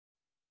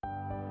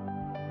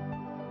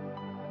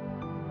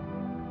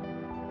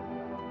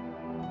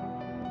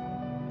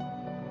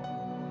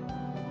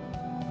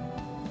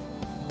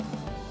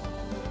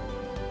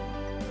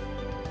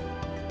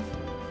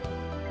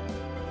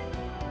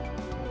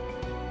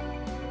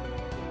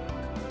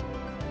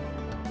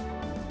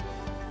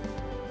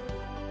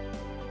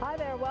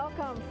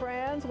Welcome,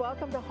 friends.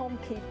 Welcome to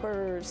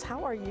Homekeepers.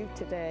 How are you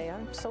today?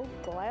 I'm so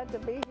glad to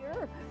be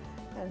here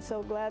and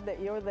so glad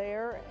that you're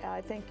there.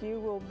 I think you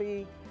will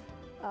be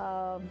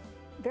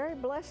very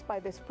blessed by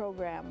this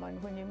program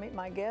and when you meet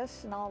my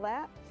guests and all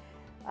that.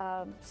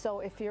 So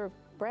if you're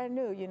brand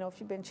new, you know, if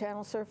you've been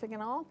channel surfing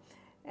and all,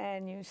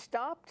 and you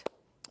stopped,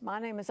 my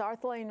name is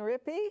Arthelene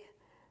Rippy.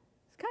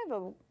 It's kind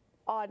of an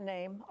odd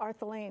name,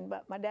 Arthelene,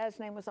 but my dad's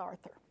name was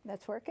Arthur.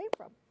 That's where it came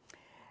from.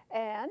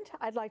 And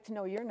I'd like to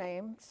know your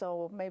name,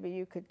 so maybe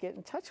you could get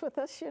in touch with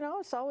us. You know,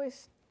 it's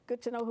always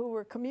good to know who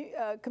we're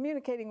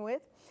communicating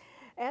with.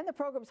 And the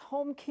program's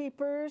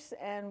Homekeepers,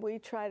 and we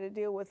try to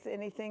deal with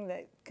anything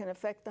that can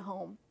affect the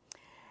home.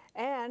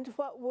 And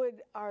what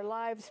would our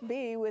lives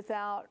be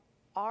without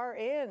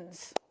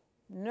RNs,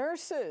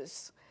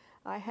 nurses?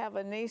 I have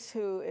a niece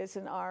who is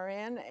an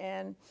RN,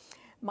 and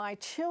my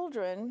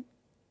children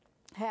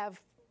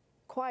have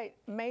quite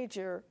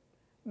major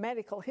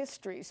medical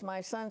histories. My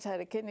son's had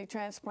a kidney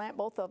transplant.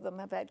 Both of them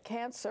have had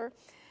cancer.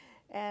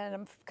 And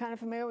I'm kind of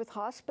familiar with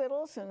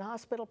hospitals and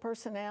hospital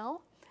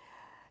personnel.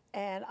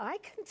 And I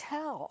can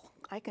tell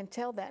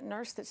that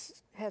nurse that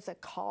has a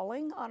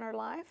calling on her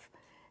life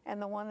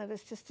and the one that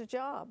is just a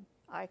job.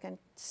 I can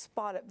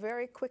spot it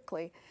very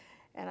quickly.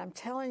 And I'm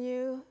telling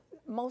you,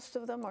 most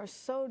of them are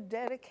so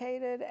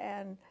dedicated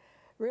and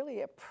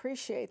really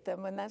appreciate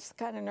them. And that's the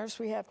kind of nurse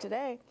we have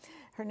today.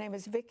 Her name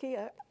is Vicki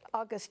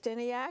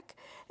Augustinak,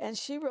 and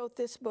she wrote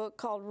this book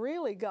called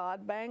Really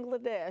God,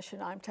 Bangladesh.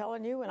 And I'm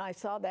telling you, when I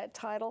saw that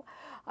title,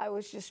 I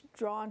was just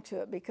drawn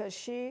to it because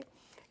she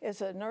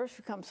is a nurse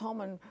who comes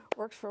home and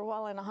works for a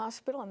while in a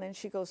hospital, and then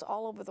she goes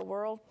all over the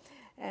world.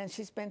 And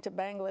she's been to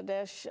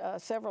Bangladesh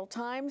several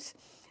times.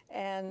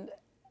 And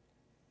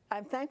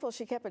I'm thankful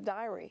she kept a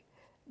diary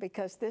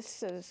because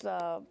this is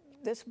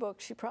this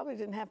book, she probably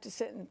didn't have to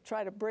sit and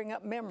try to bring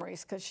up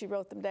memories because she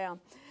wrote them down.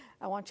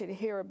 I want you to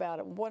hear about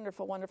it.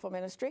 Wonderful, wonderful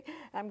ministry.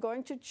 I'm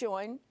going to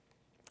join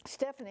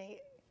Stephanie.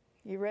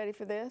 You ready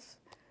for this?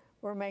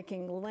 We're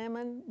making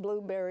lemon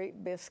blueberry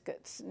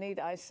biscuits. Need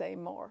I say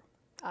more?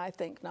 I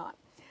think not.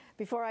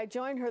 Before I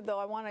join her, though,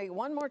 I want to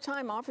one more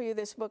time offer you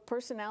this book,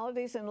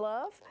 Personalities in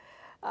Love.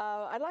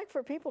 I'd like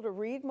for people to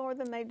read more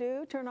than they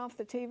do. Turn off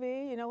the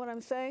TV. You know what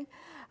I'm saying?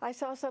 I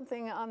saw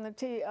something on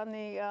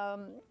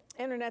the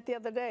internet the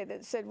other day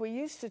that said we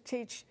used to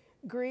teach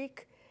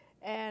Greek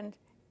and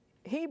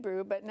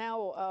Hebrew, but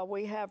now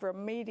we have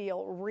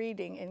remedial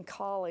reading in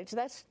college.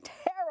 That's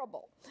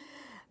terrible.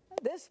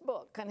 This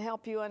book can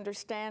help you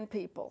understand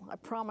people. I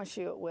promise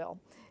you it will.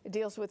 It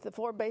deals with the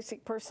 4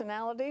 basic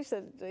personalities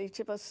that each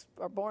of us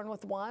are born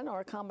with one or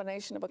a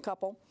combination of a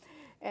couple.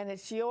 And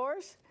it's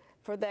yours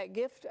for that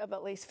gift of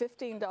at least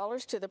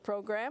 $15 to the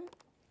program.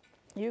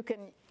 You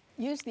can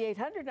use the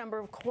 800 number,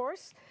 of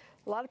course.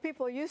 A lot of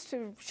people are used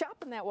to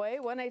shopping that way,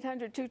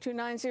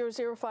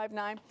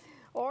 1-800-229-0059.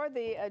 Or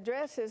the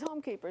address is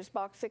Homekeepers,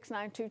 Box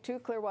 6922,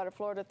 Clearwater,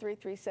 Florida,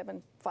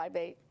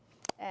 33758.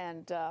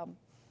 And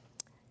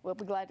we'll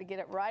be glad to get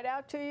it right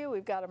out to you.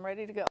 We've got them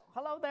ready to go.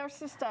 Hello there,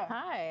 sister.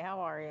 Hi, how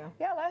are you?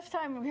 Yeah, last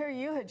time I'm here,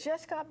 you had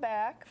just got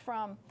back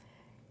from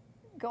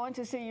going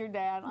to see your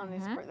dad on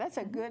his birthday. That's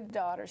a good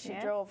daughter. She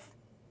drove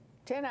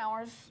 10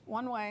 hours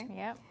one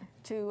way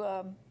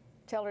to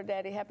tell her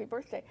daddy happy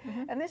birthday.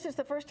 And this is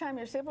the first time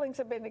your siblings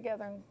have been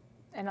together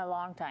in a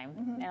long time.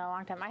 In a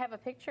long time. I have a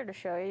picture to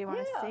show you. You want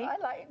to see? I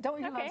like.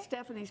 Don't you love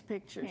Stephanie's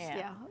pictures?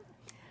 Yeah.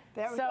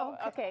 So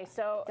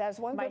that's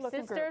one my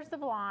good-looking sister's the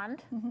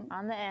blonde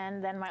on the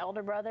end. Then my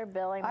older brother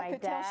Billy. My I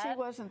could dad. tell she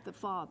wasn't the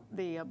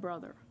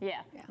brother.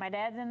 Yeah. My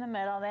dad's in the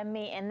middle. Then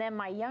me, and then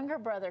my younger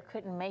brother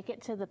couldn't make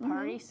it to the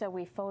party, so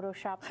we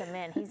photoshopped him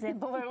in. He's in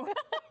blue.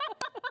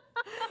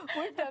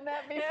 We've done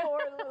that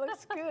before. It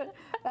looks good.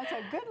 That's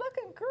a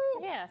good-looking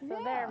group. Yeah.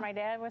 So there, my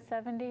dad was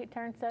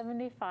turned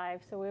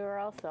 75, so we were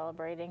all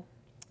celebrating.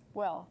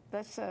 Well,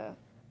 that's a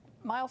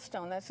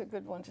milestone. That's a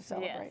good one to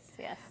celebrate. Yes,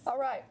 yes. All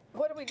right.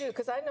 What do we do?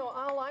 Because I know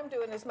all I'm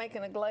doing is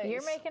making a glaze.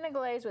 You're making a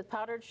glaze with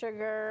powdered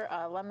sugar,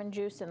 lemon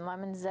juice, and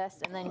lemon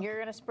zest, and then you're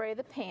going to spray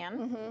the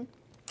pan.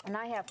 And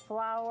I have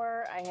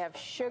flour, I have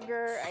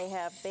sugar, I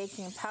have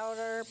baking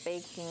powder,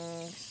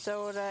 baking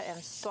soda,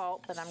 and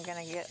salt that I'm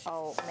going to get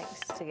all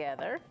mixed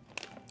together.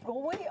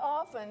 Well, we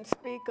often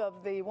speak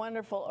of the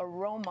wonderful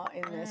aroma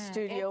in this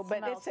studio,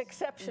 but it's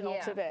exceptional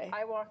today.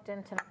 I walked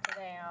in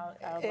today and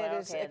I was it like,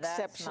 is okay,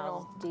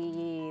 exceptional. That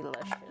smells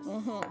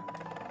delicious.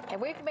 And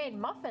we've made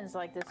muffins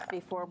like this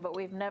before, but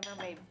we've never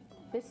made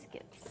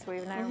biscuits.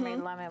 We've never made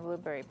lemon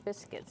blueberry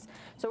biscuits.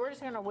 So we're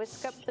just going to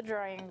whisk up the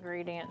dry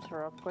ingredients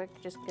real quick,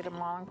 just get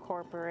them all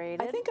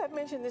incorporated. I think I've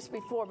mentioned this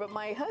before, but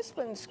my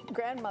husband's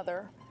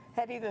grandmother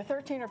had either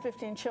 13 or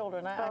 15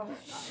 children. I'm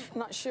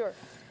not sure.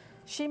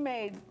 She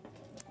made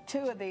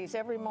 2 of these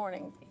every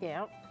morning.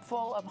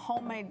 Full of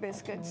homemade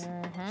biscuits.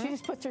 She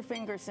just puts her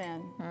fingers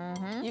in.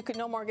 You could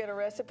no more get a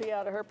recipe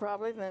out of her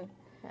probably than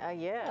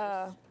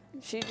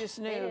she just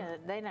knew.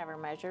 They never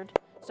measured.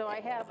 So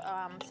I have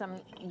some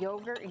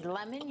yogurt,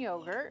 lemon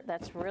yogurt.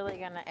 That's really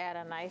going to add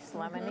a nice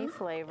lemony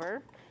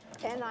flavor.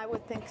 And I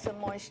would think some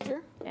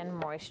moisture. And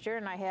moisture.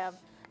 And I have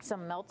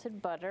some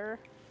melted butter.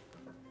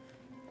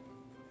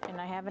 and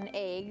I have an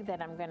egg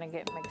that I'm gonna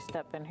get mixed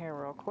up in here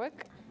real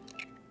quick.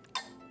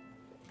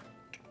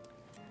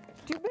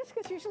 Do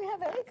biscuits usually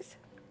have eggs?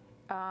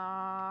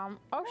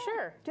 Oh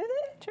sure. Do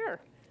they? Sure.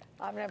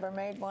 I've never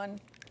made one,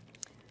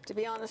 to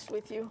be honest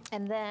with you.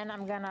 And then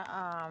I'm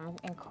gonna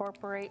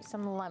incorporate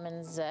some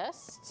lemon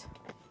zest.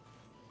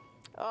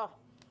 Oh.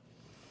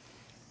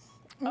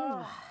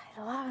 Oh,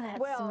 I love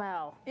that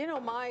smell. You know,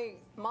 my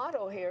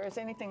motto here is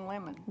anything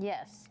lemon.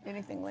 Yes.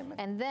 Anything lemon.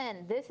 And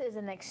then this is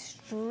an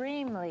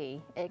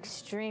extremely,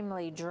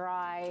 extremely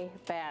dry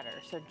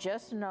batter. So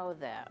just know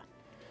that.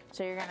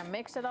 So you're gonna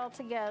mix it all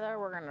together.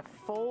 We're gonna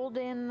fold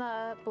in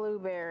the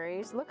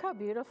blueberries. Look how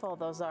beautiful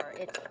those are.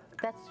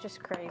 That's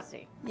just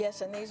crazy.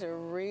 Yes, and these are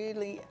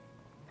really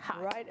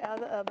Hot. right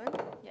out of the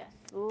oven. Yes.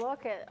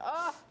 Look at,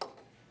 oh,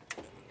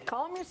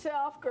 Calm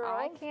yourself, girl.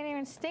 I can't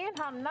even stand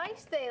how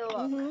nice they look.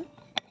 Mm-hmm.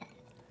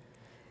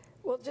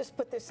 We'll just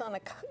put this on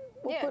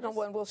we'll put on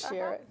one, we'll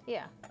share it.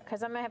 Yeah,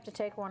 because I'm gonna have to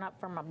take one up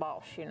for my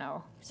boss, you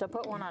know. So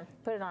put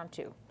it on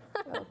two.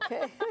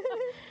 Okay.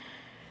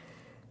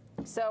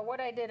 So what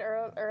I did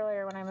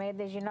earlier when I made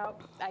these, you know,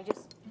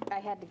 I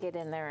had to get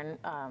in there and,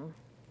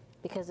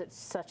 because it's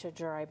such a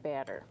dry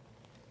batter.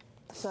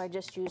 So I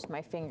just used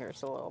my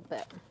fingers a little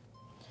bit.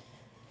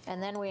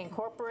 And then we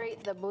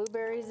incorporate the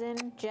blueberries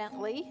in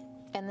gently,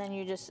 and then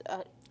you just,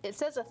 it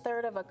says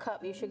 1/3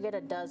 cup, you should get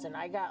a dozen.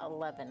 I got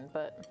 11,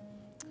 but.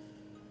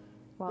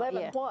 Well,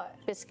 11 yeah. what?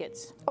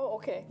 Biscuits. Oh,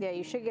 okay. Yeah,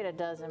 you should get a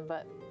dozen,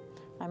 but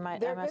I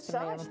must They're have good made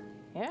size? them.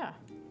 Yeah.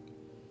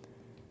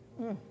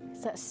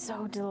 That's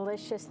so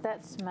delicious.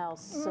 That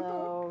smells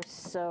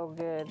so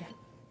good.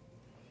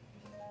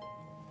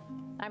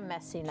 I'm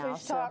messy now.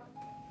 Please talk,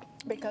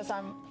 because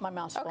my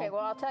mouth's full. Okay,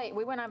 well, I'll tell you,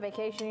 we went on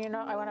vacation, you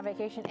know, I went on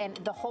vacation, and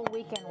the whole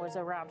weekend was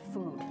around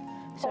food.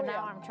 So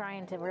now I'm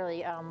trying to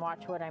really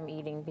watch what I'm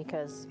eating,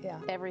 because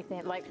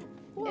everything,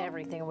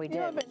 everything we did.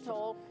 You have been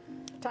told,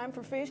 time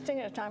for feasting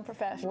and a time for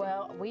fasting.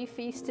 Well, we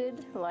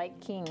feasted like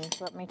kings,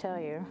 let me tell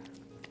you.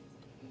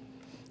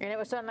 And it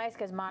was so nice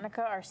because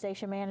Monica, our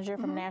station manager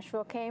from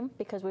Nashville, came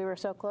because we were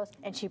so close,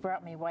 and she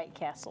brought me White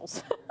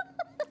Castles.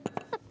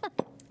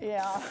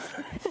 Yeah.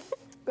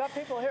 Got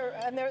people here,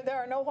 and there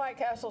are no White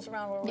Castles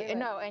around where we live.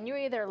 No, and you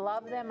either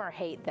love them or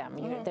hate them.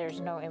 There's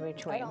no in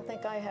between. I don't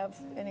think I have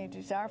any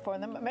desire for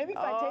them. Maybe if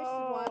I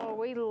tasted one.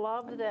 We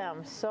loved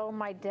them. So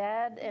my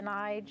dad and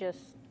I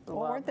just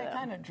loved Weren't they them.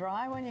 kind of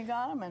dry when you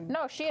got them? And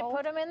no, she had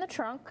put them in the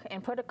trunk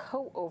and put a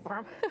coat over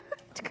them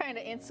to kind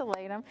of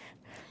insulate them.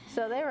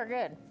 So they were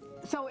good.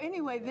 So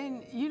anyway,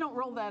 then you don't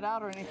roll that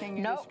out or anything.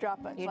 You just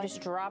drop it. You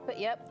just drop it.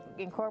 Yep.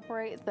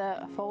 Incorporate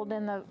fold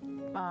in the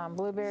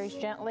blueberries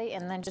gently,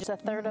 and then just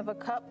 1/3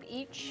 cup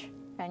each,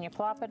 and you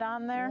plop it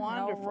on there.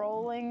 Wonderful. No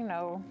rolling.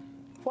 No.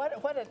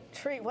 What a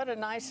treat. What a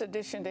nice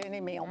addition to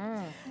any meal.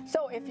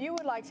 So if you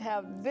would like to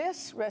have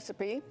this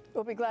recipe,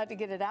 we'll be glad to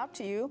get it out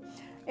to you.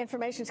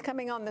 Information's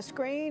coming on the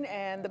screen,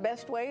 and the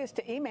best way is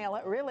to email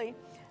it, really.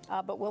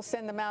 But we'll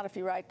send them out if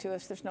you write to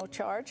us. There's no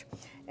charge.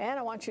 And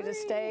I want you to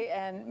stay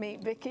and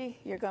meet Vicki.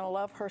 You're going to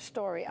love her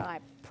story. I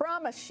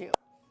promise you.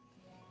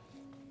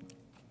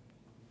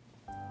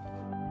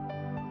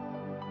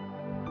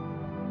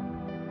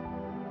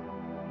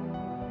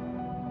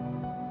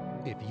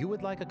 If you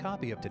would like a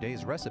copy of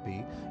today's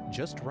recipe,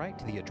 just write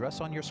to the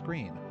address on your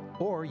screen,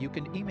 or you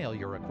can email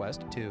your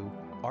request to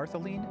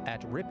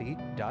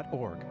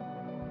arthelene@rippy.org.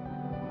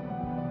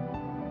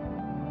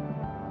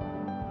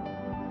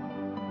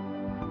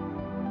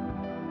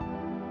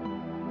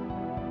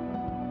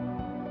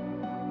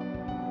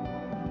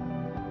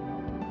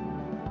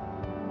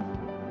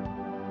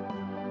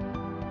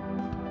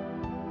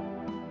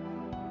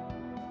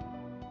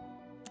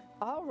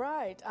 All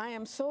right, I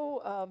am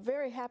so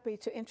very happy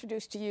to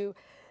introduce to you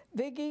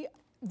Vicki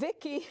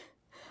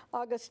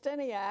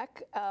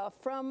Augustinak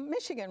from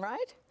Michigan,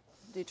 right?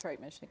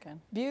 Detroit,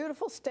 Michigan.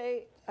 Beautiful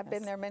state. I've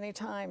been there many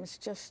times.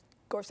 Just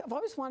gorgeous. I've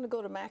always wanted to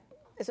go to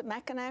is it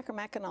Mackinac or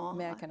Mackinac?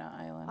 Mackinac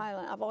Island.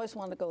 I've always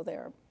wanted to go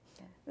there.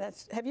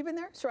 Have you been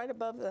there? It's right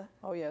above the.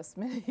 Oh yes,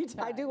 many times.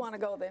 I do want to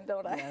go then,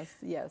 don't I? Yes,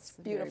 yes.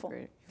 Beautiful,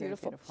 very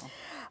beautiful.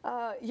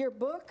 Your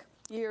book.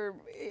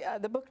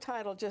 The book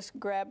title just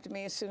grabbed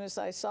me as soon as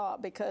I saw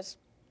it, because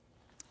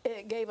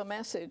it gave a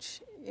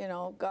message. You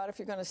know, God, if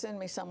you're going to send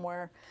me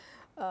somewhere,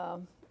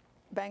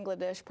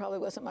 Bangladesh probably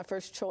wasn't my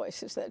first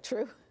choice. Is that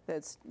true?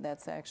 That's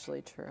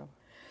actually true.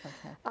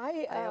 Okay.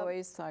 I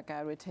always thought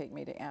God would take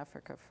me to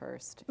Africa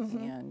first,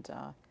 and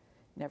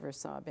never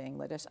saw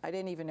Bangladesh. I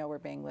didn't even know where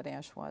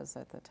Bangladesh was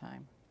at the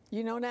time.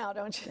 You know now,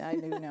 don't you? I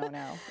know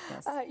now.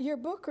 Yes. Your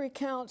book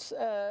recounts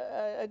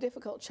a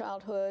difficult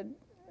childhood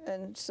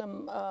and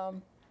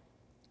some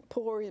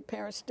poor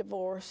parents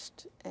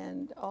divorced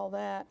and all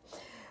that.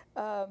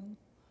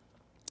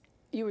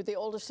 You were the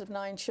oldest of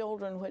 9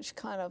 children, which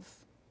kind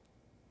of,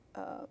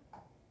 I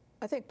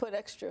think, put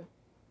extra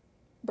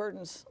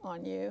burdens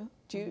on you.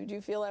 Do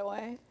you feel that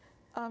way?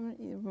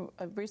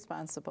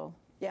 Responsible.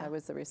 Yeah. I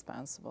was the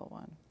responsible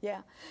one.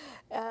 Yeah.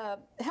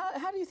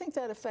 How do you think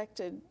that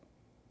affected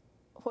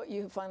what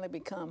you have finally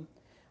become?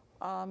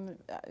 I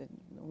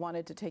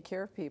wanted to take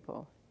care of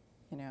people,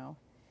 you know.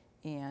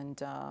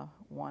 and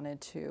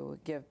wanted to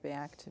give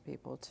back to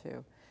people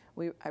too.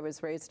 I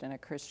was raised in a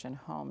Christian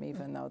home,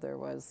 even though there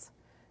was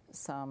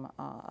some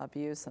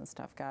abuse and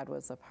stuff. God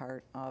was a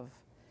part of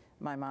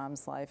my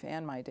mom's life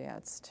and my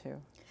dad's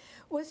too.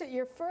 Was it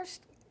your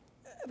first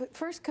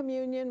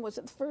communion? Was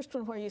it the first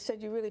one where you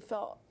said you really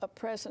felt a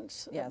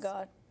presence of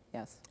God?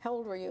 Yes. How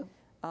old were you?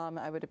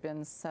 I would have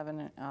been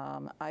 7.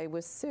 I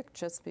was sick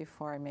just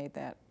before I made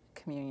that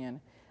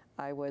communion.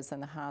 I was in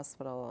the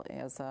hospital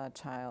as a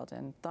child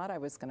and thought I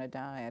was going to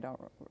die.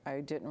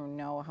 I didn't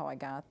know how I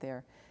got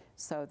there.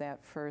 So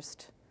that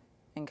first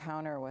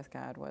encounter with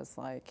God was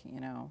like,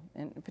 you know,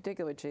 in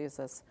particular with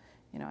Jesus,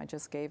 you know, I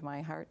just gave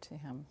my heart to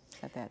him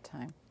at that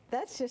time.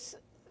 That's just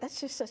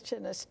such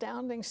an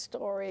astounding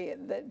story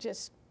that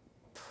just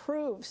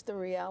proves the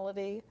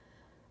reality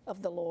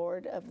of the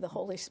Lord, of the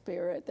Holy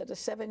Spirit, that a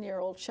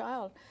 7-year-old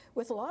child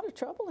with a lot of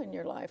trouble in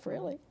your life,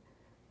 really,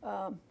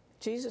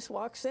 Jesus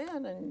walks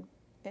in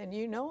and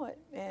you know it,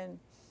 and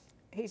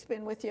he's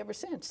been with you ever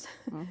since.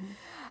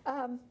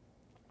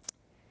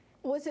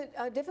 Was it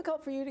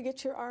difficult for you to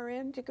get your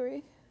RN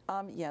degree?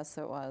 Yes,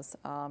 it was.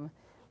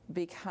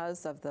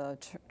 Because of the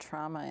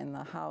trauma in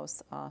the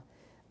house,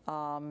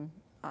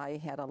 I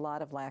had a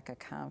lot of lack of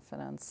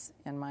confidence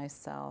in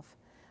myself.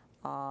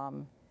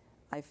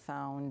 I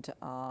found,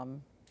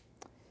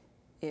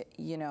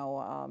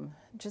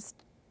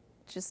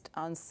 just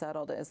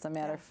unsettled. As a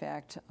matter of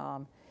fact,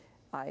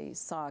 I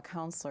saw a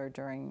counselor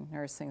during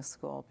nursing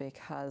school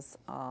because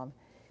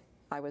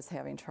I was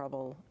having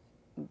trouble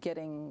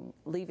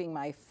leaving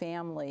my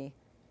family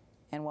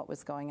and what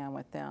was going on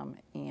with them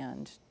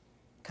and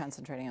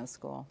concentrating on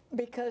school.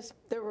 Because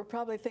there were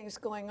probably things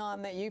going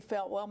on that you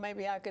felt, well,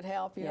 maybe I could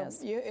help. You know,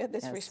 you had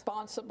this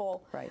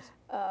responsible,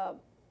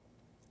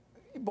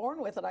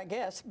 born with it, I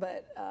guess,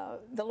 but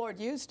the Lord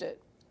used it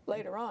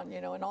later on,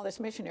 you know, in all this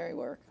missionary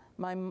work.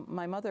 My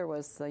mother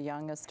was the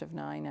youngest of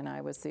 9, and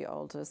I was the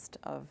oldest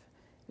of,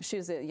 she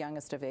was the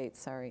youngest of 8,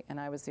 sorry, and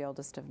I was the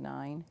oldest of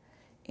 9.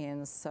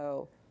 And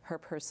so her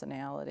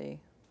personality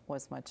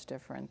was much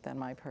different than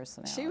my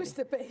personality. She was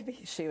the baby.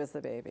 She was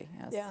the baby,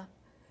 yes. Yeah.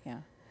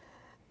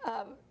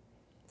 Yeah.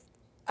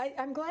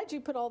 I'm glad you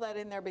put all that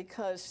in there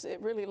because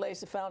it really lays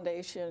the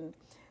foundation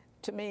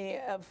to me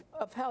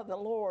of how the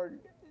Lord,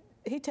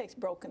 he takes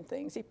broken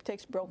things, he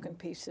takes broken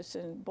pieces,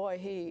 and boy,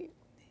 he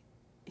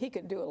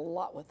can do a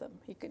lot with them.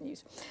 He can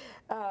use.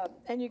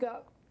 And you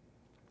got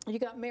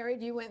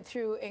married. You went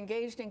through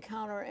engaged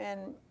encounter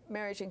and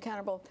marriage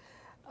encounter both.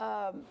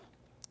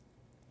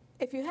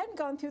 If you hadn't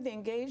gone through the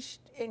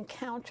engaged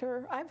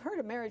encounter, I've heard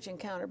of marriage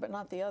encounter, but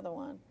not the other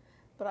one.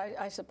 But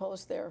I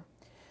suppose they're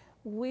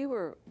we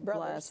were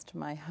brothers. Blessed.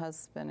 My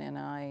husband and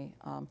I.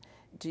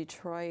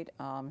 Detroit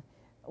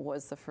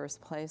was the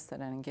first place that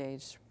an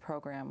engaged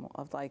program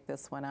like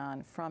this went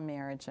on from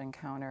marriage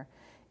encounter,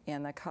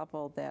 and the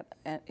couple that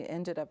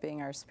ended up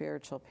being our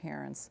spiritual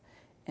parents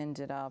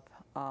ended up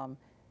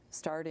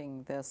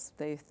starting this.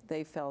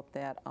 They felt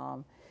that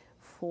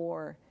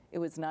it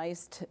was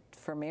nice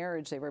for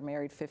marriage. They were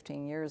married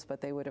 15 years,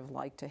 but they would have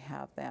liked to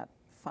have that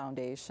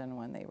foundation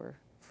when they were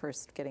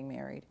first getting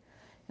married.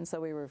 And so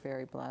we were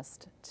very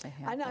blessed to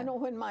have that. I know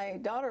when my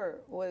daughter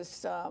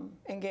was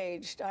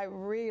engaged, I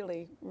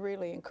really,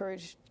 really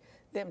encouraged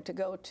them to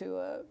go to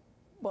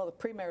the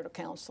premarital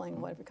counseling,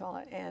 whatever you call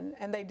it,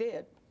 and they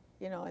did.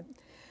 You know,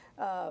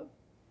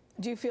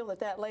 do you feel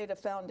that laid a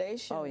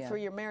foundation for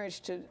your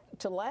marriage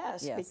to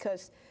last? Yes.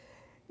 Because,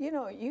 you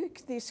know,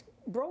 these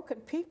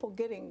broken people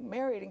getting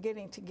married and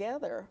getting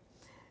together,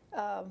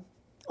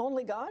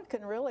 only God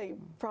can really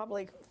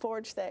probably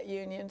forge that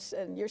union,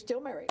 and you're still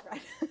married,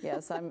 right?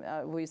 Yes,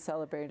 we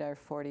celebrated our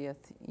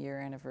 40th year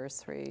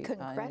anniversary in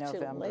November.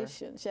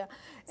 Congratulations, yeah.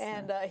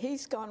 And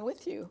he's gone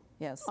with you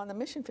on the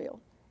mission field.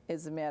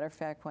 As a matter of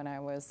fact, when I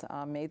was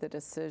made the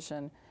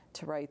decision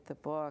to write the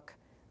book,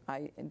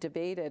 I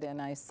debated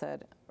and I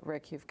said,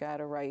 Rick, you've got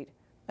to write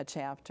a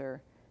chapter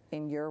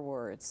in your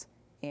words.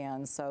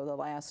 And so the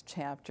last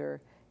chapter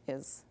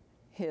is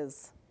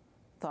his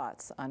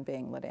thoughts on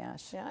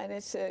Bangladesh. Yeah, and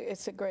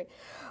it's a great.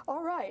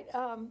 All right.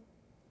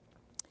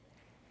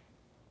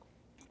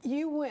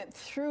 You went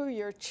through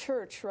your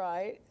church,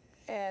 right?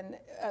 And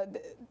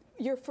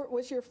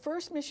was your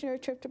first missionary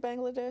trip to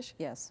Bangladesh?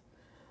 Yes.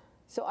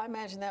 So I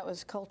imagine that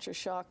was culture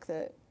shock.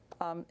 That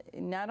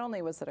not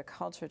only was it a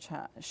culture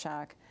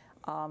shock,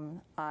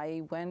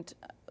 I went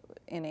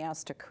and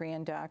asked a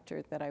Korean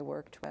doctor that I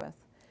worked with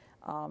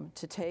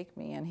to take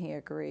me, and he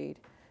agreed.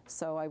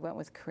 So I went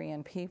with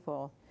Korean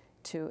people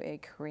to a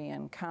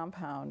Korean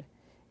compound,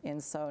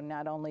 and so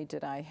not only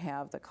did I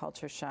have the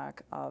culture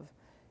shock of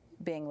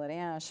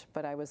Bangladesh,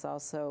 but I was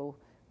also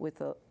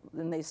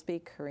and they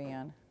speak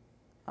Korean.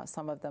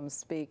 Some of them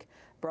speak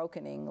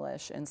broken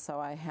English, and so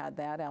I had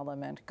that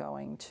element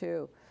going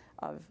too,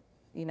 of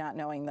not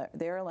knowing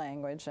their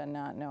language and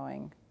not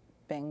knowing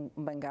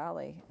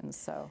Bengali, and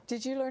so.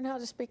 Did you learn how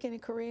to speak any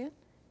Korean?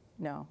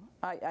 No,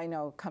 I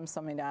know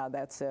kamsamnida,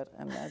 that's it,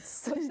 and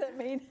that's. What does that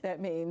mean?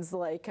 That means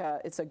like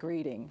it's a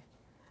greeting.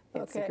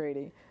 It's a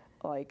greeting,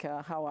 like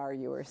how are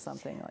you or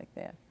something like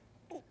that.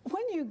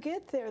 when you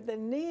get there, the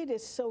need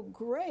is so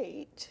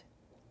great,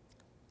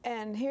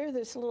 and here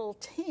this little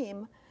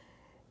team.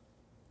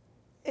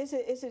 Is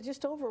it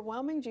just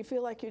overwhelming? Do you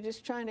feel like you're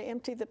just trying to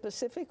empty the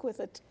Pacific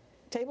with a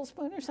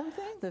tablespoon or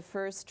something? The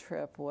first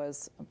trip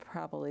was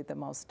probably the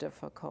most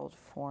difficult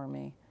for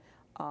me.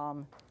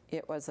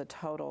 It was a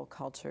total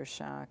culture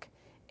shock,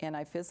 and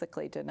I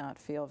physically did not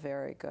feel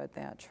very good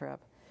that trip.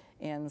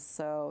 And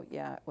so,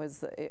 yeah,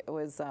 it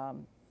was.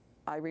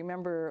 I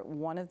remember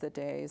one of the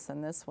days,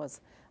 and this was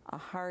a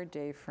hard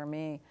day for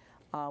me.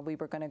 We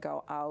were going to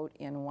go out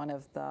in one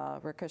of the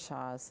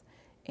rickshaws,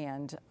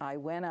 and I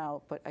went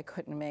out, but I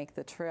couldn't make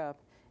the trip.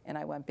 And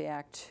I went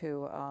back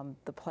to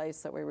the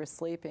place that we were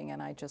sleeping,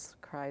 and I just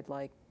cried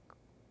like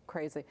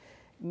crazy,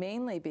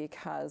 mainly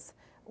because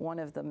one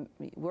of the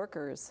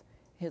workers,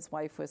 his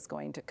wife was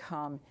going to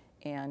come,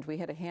 and we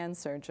had a hand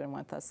surgeon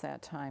with us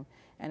that time,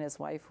 and his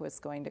wife was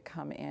going to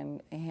come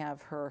in and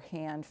have her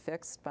hand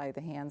fixed by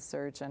the hand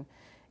surgeon,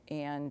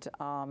 and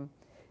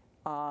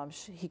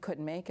he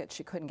couldn't make it.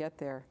 She couldn't get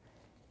there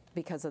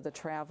because of the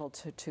travel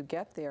to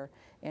get there.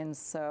 And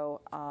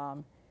so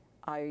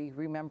I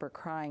remember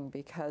crying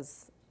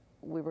because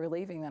we were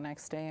leaving the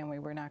next day and we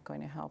were not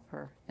going to help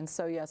her. And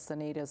so, yes, the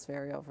need is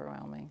very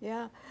overwhelming.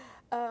 Yeah.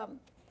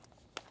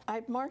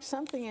 I marked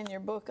something in your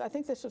book. I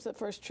think this was the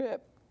first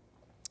trip.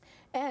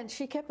 And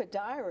she kept a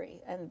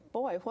diary. And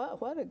boy,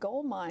 what a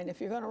gold mine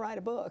if you're going to write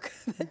a book.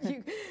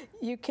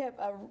 you kept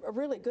a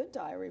really good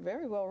diary,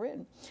 very well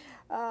written.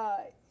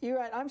 You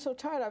write, I'm so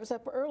tired. I was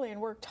up early and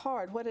worked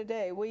hard. What a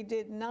day. We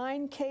did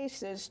 9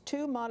 cases,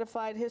 2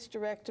 modified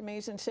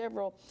hysterectomies, and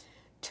several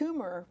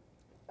tumor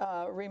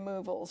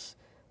removals.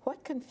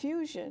 What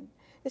confusion.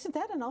 Isn't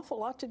that an awful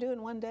lot to do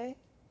in one day?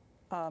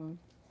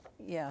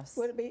 Yes.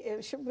 Would it be?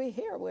 It should be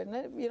here, wouldn't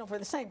it? You know, for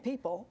the same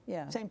people.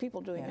 Yeah. Same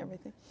people doing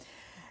everything.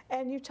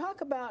 And you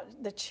talk about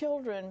the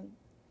children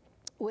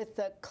with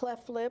the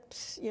cleft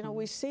lips. You know,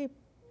 we see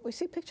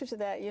pictures of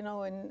that. You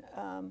know, in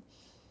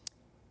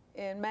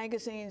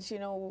magazines. You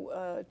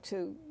know,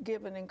 to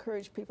give and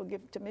encourage people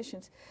give to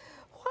missions.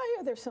 Why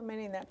are there so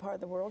many in that part of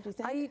the world? Do you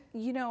think?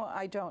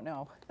 I don't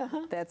know.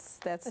 That's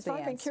the answer.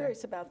 I've been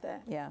curious about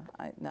that. Yeah,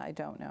 I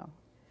don't know.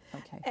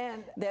 Okay.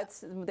 And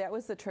that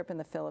was the trip in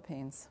the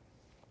Philippines.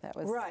 That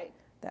was right.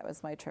 That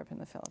was my trip in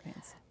the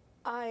Philippines.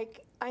 I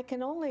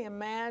can only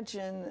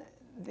imagine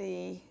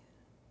the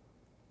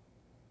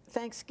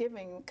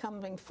Thanksgiving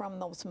coming from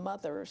those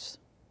mothers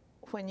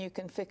when you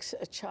can fix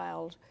a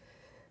child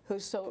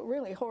who's so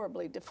really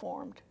horribly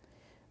deformed.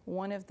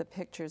 One of the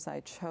pictures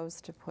I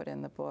chose to put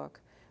in the book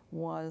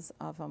was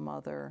of a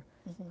mother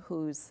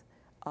whose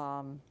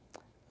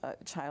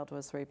child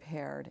was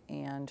repaired,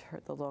 and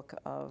the look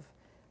of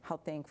how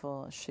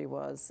thankful she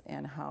was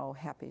and how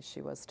happy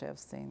she was to have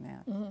seen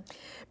that.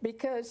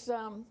 Because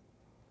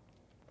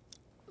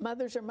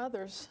mothers are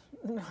mothers,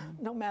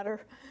 no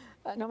matter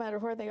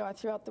where they are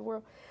throughout the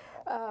world.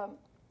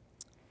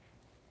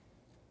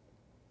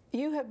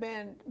 You have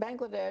been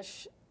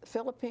Bangladesh,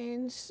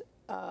 Philippines,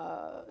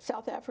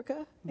 South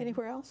Africa,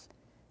 anywhere else?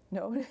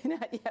 No,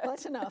 not yet. Well,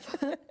 that's enough.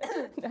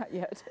 Not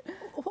yet.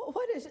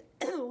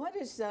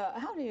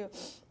 How do you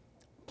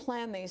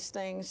plan these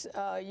things?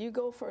 You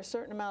go for a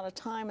certain amount of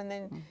time, and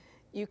then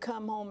you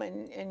come home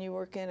and you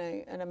work in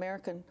an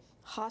American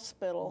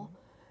hospital.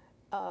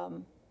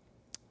 How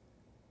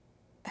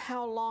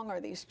long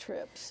are these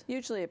trips?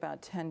 Usually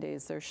about 10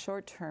 days. They're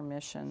short-term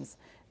missions.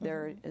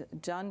 They're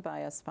done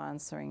by a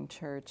sponsoring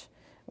church.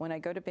 When I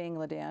go to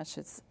Bangladesh,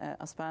 it's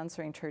a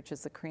sponsoring church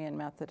is the Korean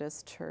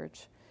Methodist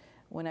Church.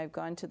 When I've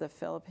gone to the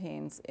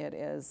Philippines, it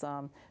is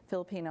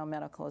Filipino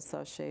Medical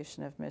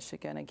Association of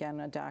Michigan.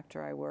 Again, a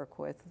doctor I work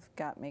with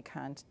got me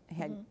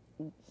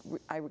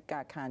I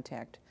got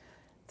contact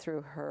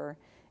through her.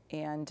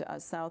 And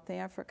South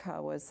Africa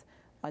was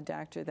a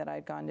doctor that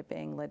I'd gone to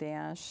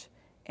Bangladesh,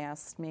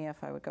 asked me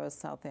if I would go to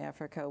South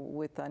Africa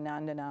with a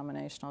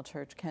non-denominational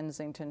church,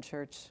 Kensington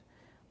Church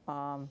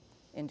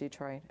in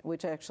Detroit,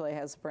 which actually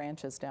has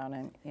branches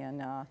down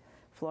in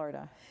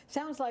Florida.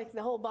 Sounds like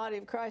the whole body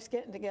of Christ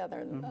getting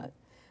together.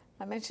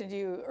 I mentioned to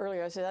you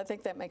earlier, I said, I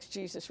think that makes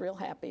Jesus real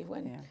happy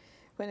when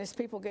his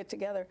people get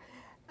together.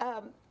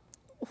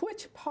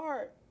 Which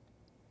part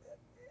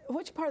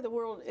of the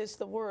world is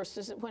the worst?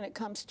 Is it when it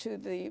comes to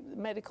the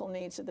medical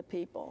needs of the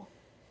people?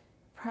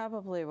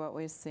 Probably what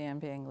we see in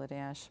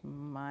Bangladesh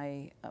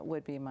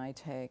would be my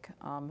take.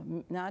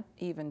 Not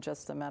even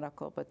just the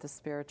medical, but the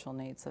spiritual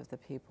needs of the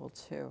people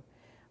too.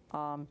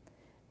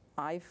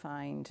 I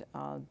find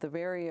the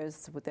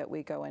areas that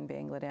we go in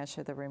Bangladesh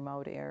are the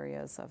remote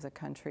areas of the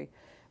country.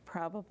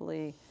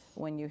 Probably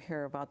when you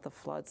hear about the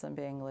floods in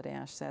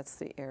Bangladesh, that's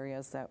the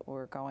areas that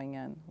we're going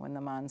in when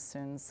the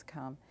monsoons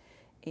come.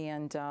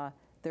 And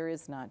there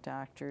is not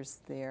doctors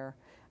there.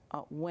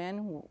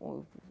 When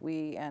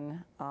we,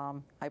 and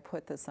I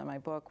put this in my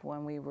book,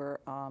 when we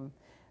were on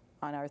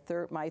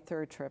my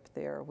third trip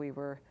there, we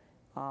were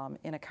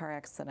in a car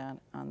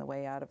accident on the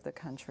way out of the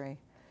country.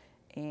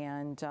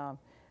 And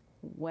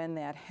when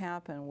that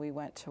happened, we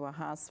went to a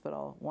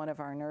hospital. One of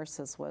our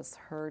nurses was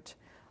hurt,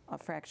 a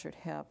fractured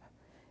hip,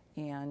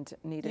 and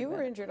needed. You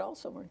were injured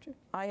also, weren't you?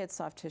 I had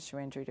soft tissue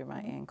injury to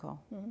my ankle,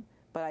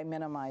 but I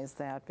minimized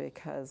that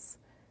because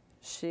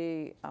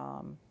she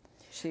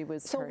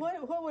was So hurt.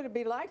 what would it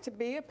be like to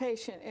be a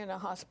patient in a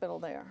hospital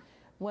there?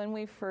 When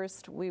we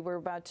were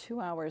about 2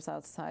 hours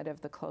outside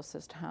of the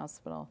closest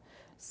hospital.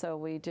 So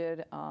we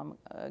did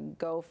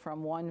go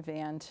from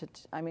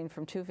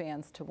from 2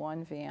 vans to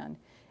 1 van.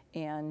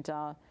 And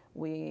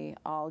we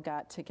all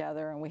got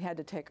together, and we had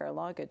to take our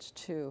luggage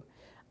too.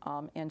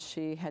 And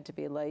she had to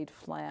be laid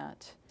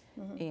flat.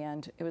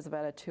 And it was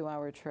about a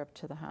 2-hour trip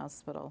to the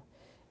hospital.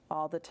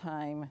 All the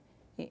time,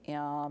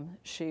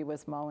 she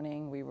was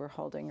moaning, we were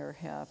holding her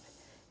hip.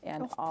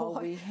 And all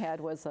we had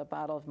was a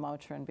bottle of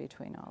Motrin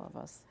between all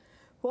of us.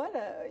 What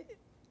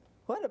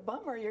a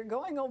bummer. You're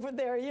going over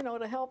there, you know,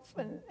 to help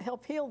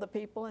heal the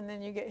people, and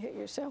then you get hit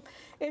yourself.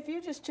 If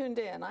you just tuned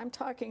in, I'm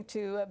talking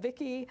to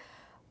Vicki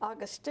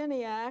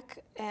Augustinak,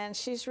 and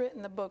she's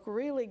written the book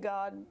Really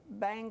God,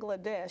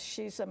 Bangladesh.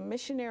 She's a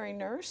missionary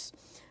nurse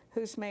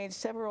who's made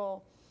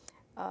several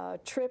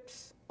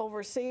trips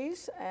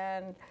overseas.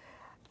 And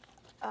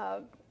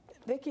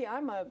Vicki,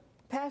 I'm a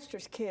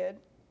pastor's kid,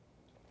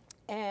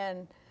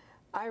 and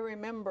I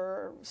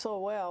remember so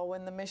well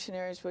when the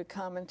missionaries would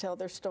come and tell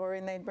their story,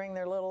 and they'd bring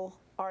their little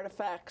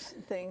artifacts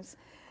and things.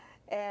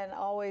 And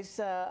always,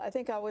 I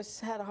think I always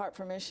had a heart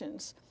for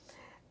missions.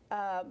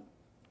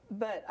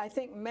 But I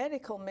think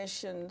medical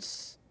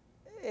missions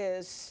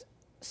is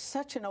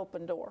such an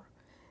open door.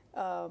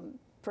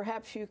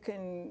 Perhaps you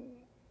can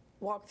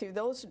walk through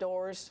those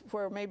doors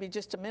where maybe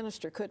just a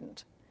minister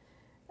couldn't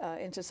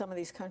into some of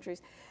these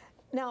countries.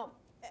 Now,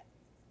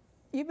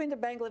 you've been to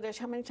Bangladesh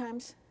how many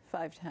times?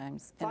 5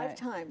 times. Five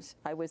times.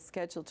 I was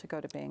scheduled to go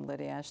to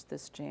Bangladesh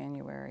this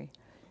January.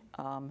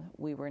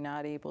 We were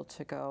not able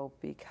to go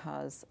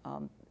because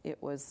it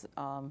was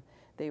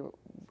they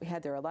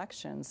had their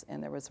elections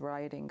and there was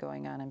rioting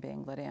going on in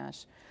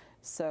Bangladesh.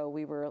 So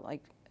we were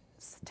like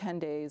 10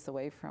 days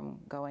away from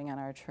going on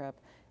our trip.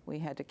 We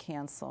had to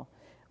cancel.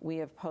 We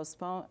have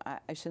postponed,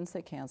 I shouldn't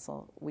say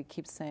cancel, we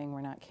keep saying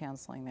we're not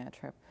canceling that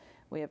trip.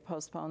 We have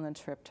postponed the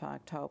trip to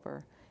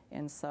October.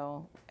 And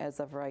so,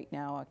 as of right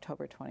now,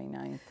 October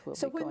 29th, we'll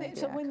be going back.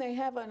 So when they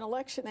have an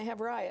election, they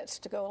have riots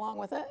to go along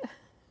with it?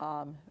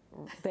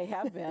 They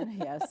have been,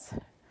 yes.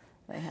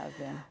 They have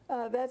been.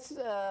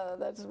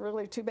 That's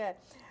really too bad.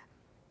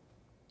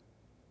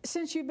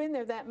 Since you've been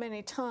there that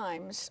many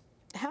times,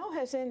 how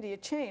has India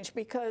changed?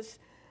 Because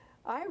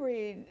I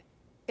read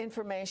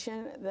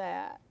information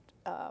that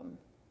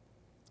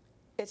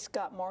it's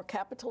got more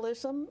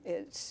capitalism,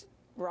 it's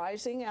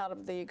rising out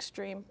of the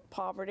extreme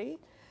poverty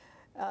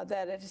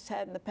that it has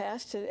had in the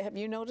past. Have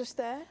you noticed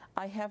that?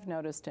 I have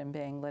noticed in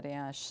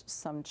Bangladesh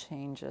some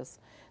changes.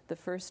 The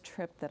first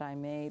trip that I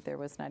made, there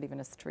was not even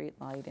a street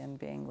light in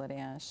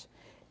Bangladesh,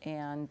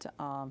 and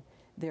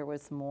there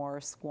was more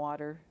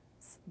squatters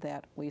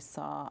that we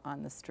saw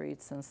on the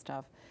streets and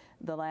stuff.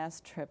 The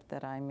last trip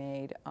that I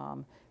made,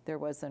 there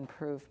was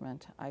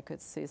improvement. I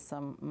could see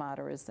some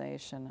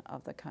modernization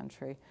of the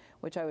country,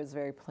 which I was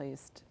very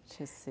pleased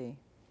to see.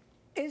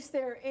 Is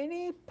there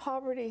any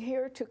poverty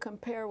here to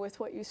compare with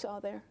what you saw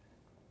there?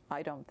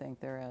 I don't think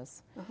there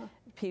is.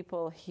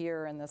 People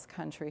here in this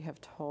country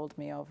have told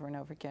me over and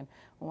over again,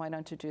 well, why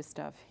don't you do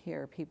stuff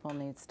here? People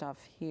need stuff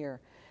here.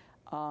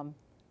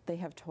 They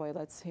have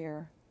toilets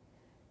here.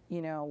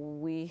 You know,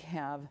 we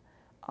have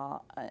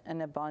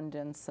an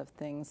abundance of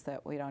things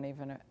that we don't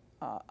even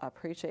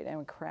appreciate and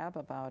we crab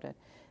about it.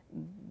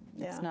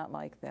 It's not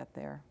like that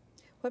there.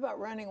 What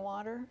about running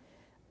water?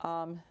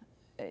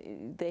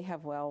 They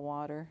have well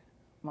water.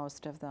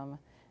 Most of them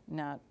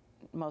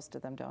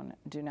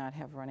do not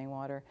have running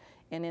water.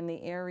 And in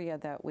the area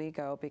that we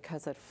go,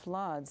 because it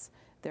floods,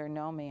 they're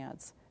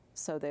nomads.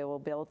 So they will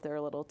build their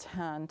little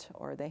tent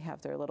or they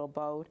have their little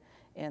boat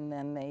and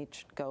then they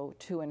go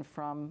to and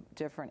from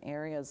different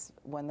areas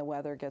when the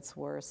weather gets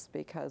worse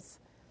because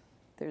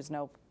there's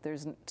no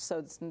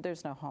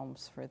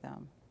homes for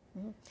them.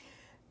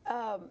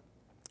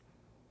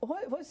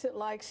 What's it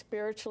like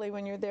spiritually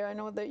when you're there? I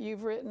know that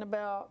you've written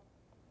about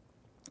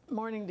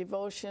morning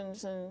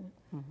devotions and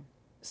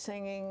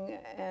singing,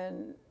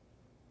 and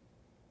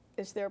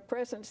is there a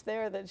presence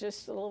there that's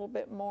just a little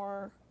bit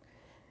more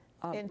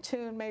in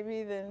tune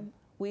maybe than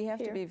we have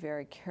here? to be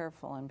very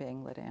careful in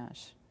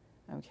Bangladesh.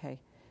 Okay,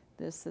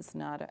 this is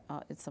not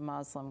it's a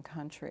Muslim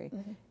country,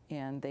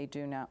 and they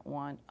do not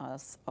want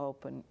us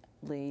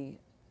openly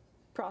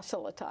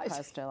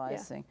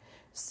proselytizing. Yeah.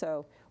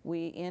 So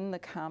we, in the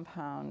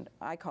compound,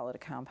 I call it a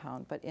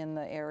compound, but in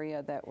the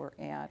area that we're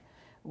at,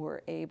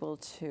 we're able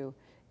to,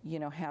 you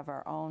know, have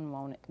our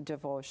own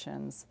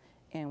devotions,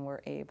 and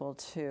we're able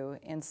to,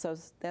 and so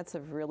that's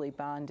a really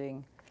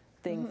bonding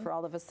thing for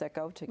all of us that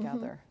go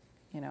together.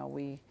 You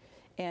know,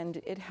 and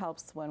it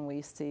helps when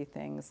we see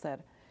things that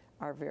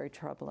are very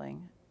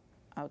troubling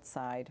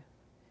outside.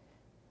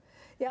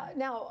 Yeah.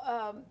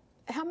 Now,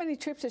 how many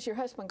trips has your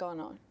husband gone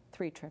on?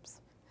 3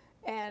 trips.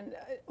 And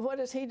what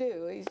does he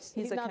do?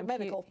 He's not a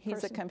medical person.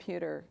 He's a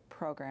computer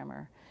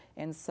programmer,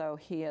 and so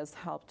he has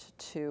helped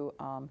to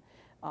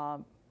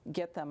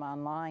get them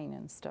online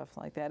and stuff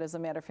like that. As a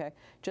matter of fact,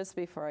 just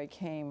before I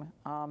came,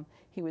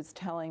 he was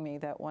telling me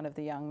that one of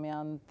the young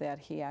men that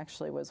he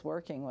actually was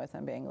working with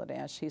in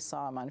Bangladesh, he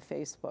saw him on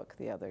Facebook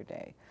the other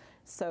day.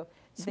 So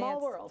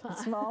small world, huh?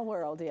 Small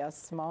world,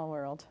 yes, small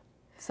world.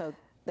 So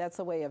that's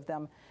a way of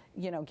them,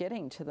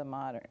 getting to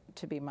the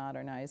to be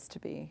modernized, to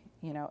be,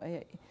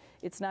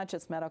 it's not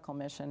just medical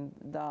mission.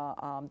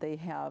 They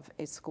have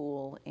a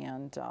school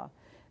and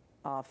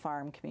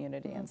farm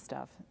community and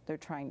stuff. They're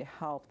trying to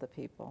help the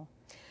people.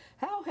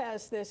 How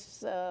has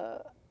this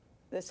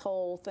this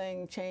whole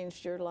thing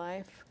changed your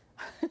life?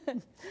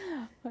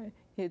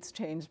 It's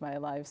changed my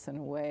life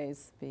in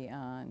ways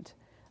beyond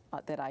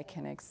that I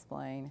can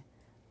explain.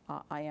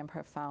 I am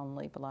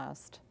profoundly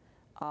blessed.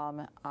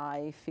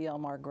 I feel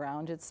more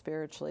grounded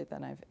spiritually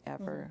than I've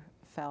ever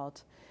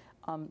felt.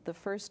 The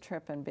first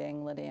trip in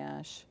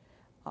Bangladesh,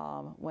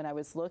 when I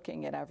was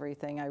looking at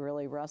everything, I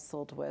really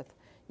wrestled with,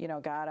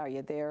 God, are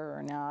you there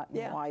or not?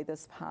 And why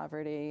this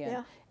poverty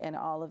and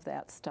all of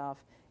that stuff.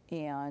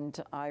 And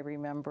I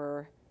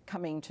remember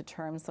coming to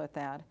terms with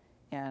that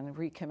and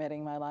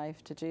recommitting my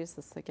life to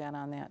Jesus again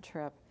on that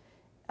trip.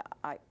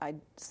 I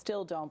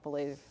still don't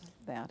believe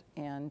that.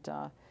 And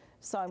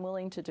so I'm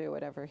willing to do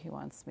whatever he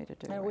wants me to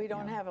do. And we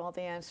don't have all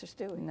the answers,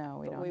 do we? No,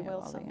 we don't have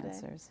all the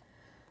answers.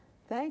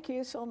 Thank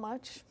you so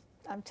much.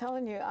 I'm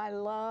telling you, I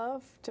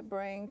love to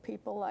bring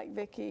people like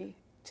Vicki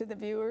to the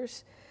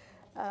viewers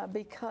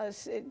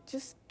because it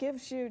just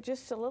gives you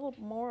just a little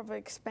more of an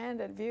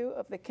expanded view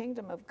of the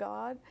kingdom of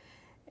God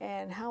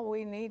and how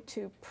we need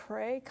to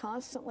pray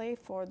constantly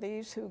for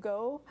these who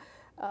go.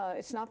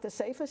 It's not the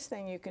safest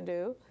thing you can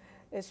do,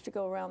 is to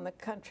go around the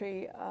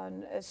country,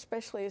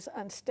 especially as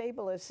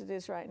unstable as it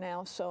is right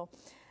now. So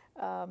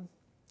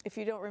if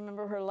you don't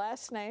remember her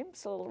last name,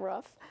 it's a little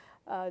rough.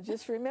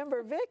 Just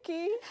remember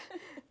Vicki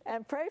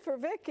and pray for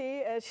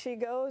Vicki as she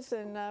goes,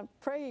 and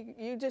pray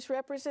you just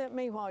represent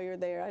me while you're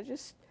there. I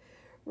just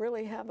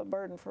really have a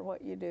burden for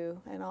what you do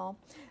and all.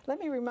 Let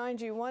me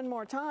remind you one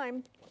more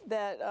time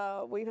that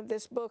we have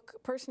this book,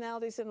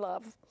 Personalities in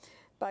Love,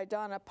 by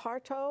Donna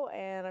Parto,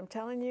 and I'm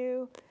telling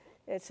you,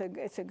 it's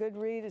a good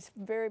read. It's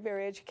very,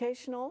 very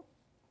educational.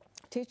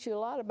 Teach you a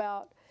lot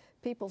about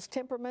people's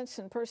temperaments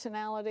and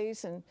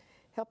personalities and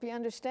help you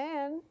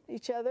understand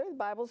each other. The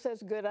Bible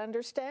says good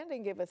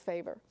understanding giveth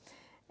favor.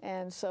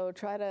 And so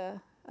try to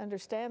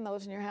understand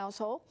those in your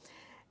household.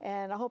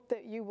 And I hope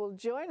that you will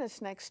join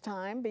us next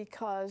time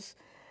because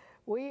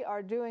we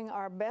are doing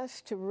our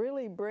best to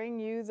really bring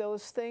you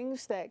those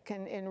things that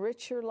can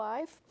enrich your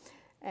life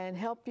and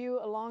help you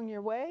along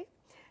your way.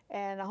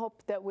 And I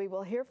hope that we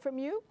will hear from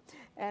you.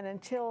 And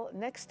until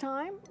next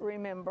time,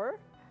 remember,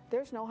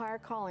 there's no higher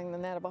calling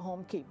than that of a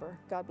homekeeper.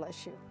 God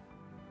bless you.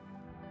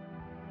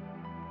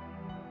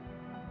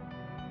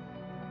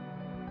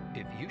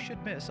 If you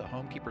should miss a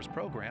Homekeepers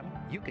program,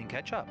 you can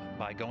catch up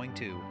by going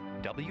to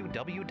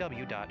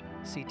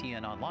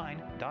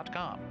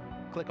www.ctnonline.com.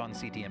 Click on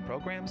CTN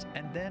Programs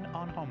and then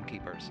on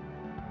Homekeepers.